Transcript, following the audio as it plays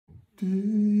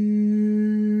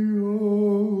Dear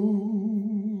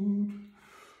old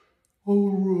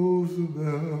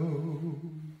Roosevelt,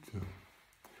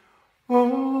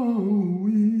 oh,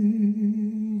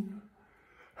 we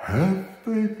have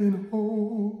faith and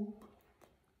hope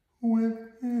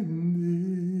within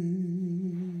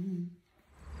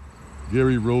thee.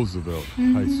 Gary Roosevelt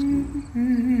High School.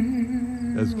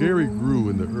 As Gary grew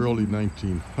in the early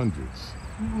 1900s,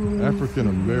 African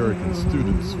American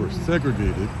students were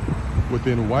segregated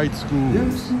within white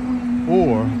schools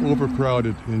or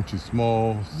overcrowded into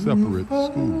small, separate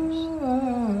schools.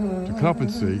 To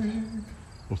compensate,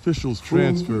 officials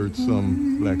transferred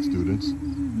some black students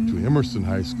to Emerson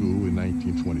High School in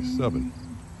 1927.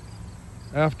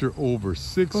 After over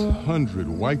 600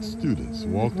 white students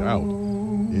walked out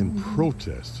in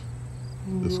protest,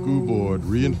 the school board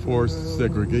reinforced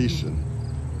segregation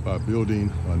by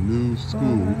building a new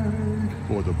school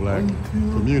for the black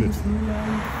community.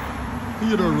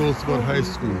 Theodore Roosevelt High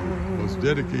School was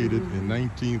dedicated in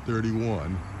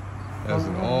 1931 as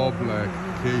an all-black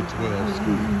K-12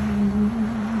 school.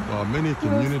 While many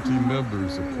community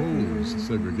members opposed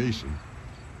segregation,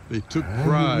 they took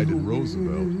pride in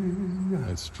Roosevelt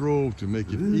and strove to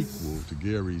make it equal to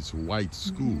Gary's white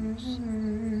schools.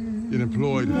 It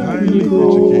employed highly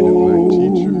educated black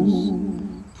teachers,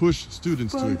 pushed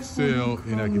students to excel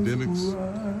in academics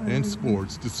and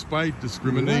sports despite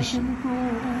discrimination,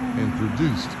 and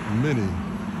produced many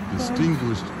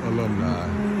distinguished alumni,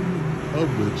 of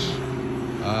which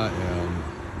I am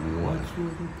one.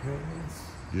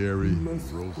 Gary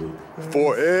Roosevelt.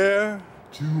 For air,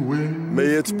 may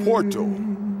its portal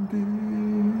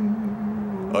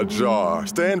ajar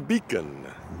stand beacon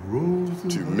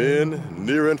to men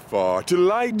near and far, to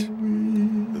light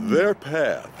their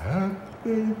path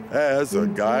as a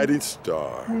guiding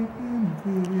star.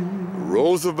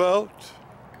 Roosevelt,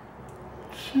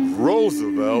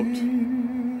 Roosevelt,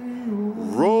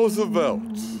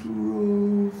 Roosevelt,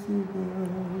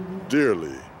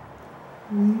 dearly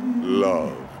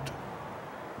loved.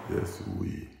 Yes,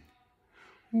 we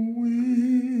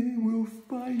will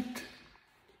fight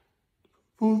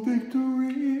for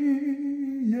victory,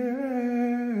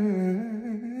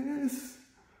 yes.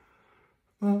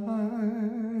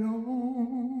 Fight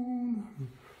on,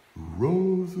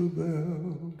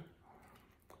 Roosevelt.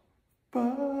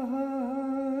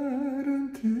 Fight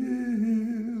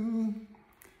until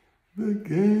the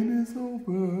game is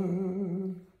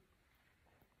over.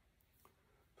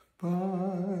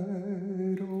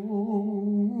 Fight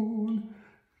on,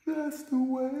 that's the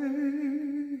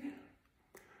way.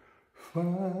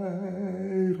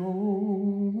 Fight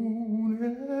on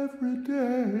every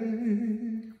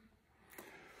day.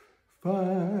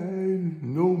 Fight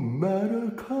no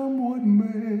matter come what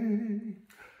may,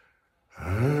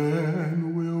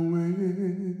 and we'll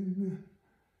win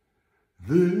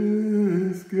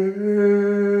this game.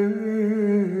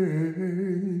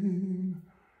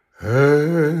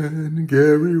 And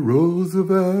Gary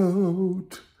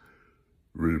Roosevelt,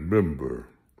 remember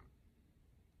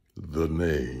the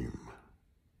name.